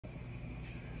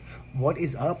What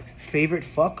is up, favorite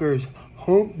fuckers?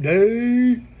 Hump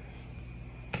day.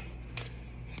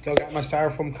 Still got my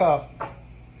styrofoam cup.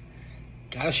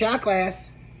 Got a shot glass.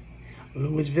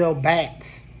 Louisville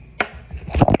Bats.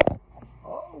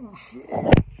 Oh, shit.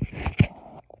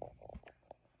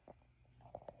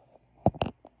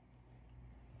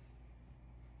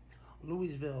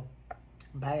 Louisville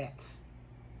Bats.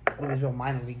 Louisville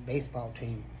minor league baseball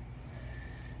team.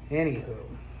 Anywho.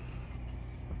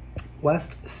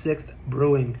 West 6th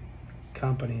Brewing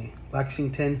Company,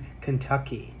 Lexington,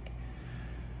 Kentucky.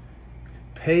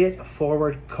 Pay It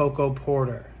Forward Cocoa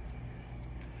Porter.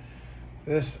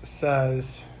 This says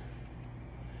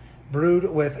brewed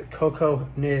with cocoa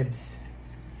nibs.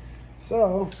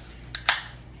 So,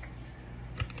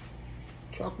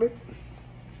 chocolate,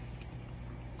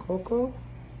 cocoa,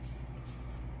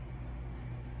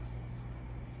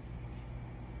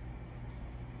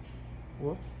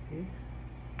 whoopsie.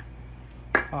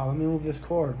 Oh, let me move this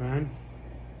cord, man.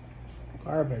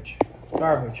 Garbage.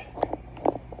 Garbage.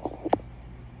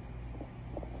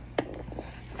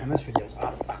 And this video's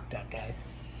all fucked up, guys.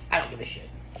 I don't give a shit.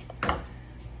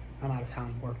 I'm out of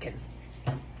town working.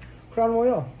 Crown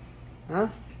Royal. Huh?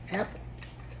 Apple.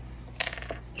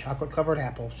 Chocolate covered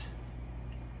apples.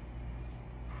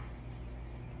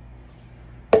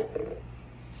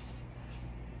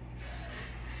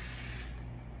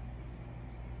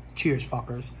 Cheers,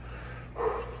 fuckers.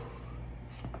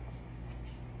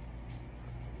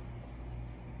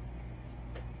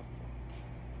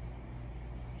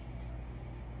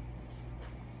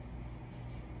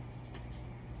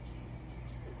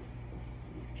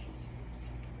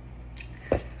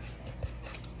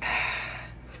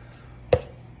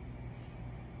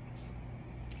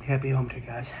 Happy home day,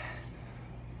 guys.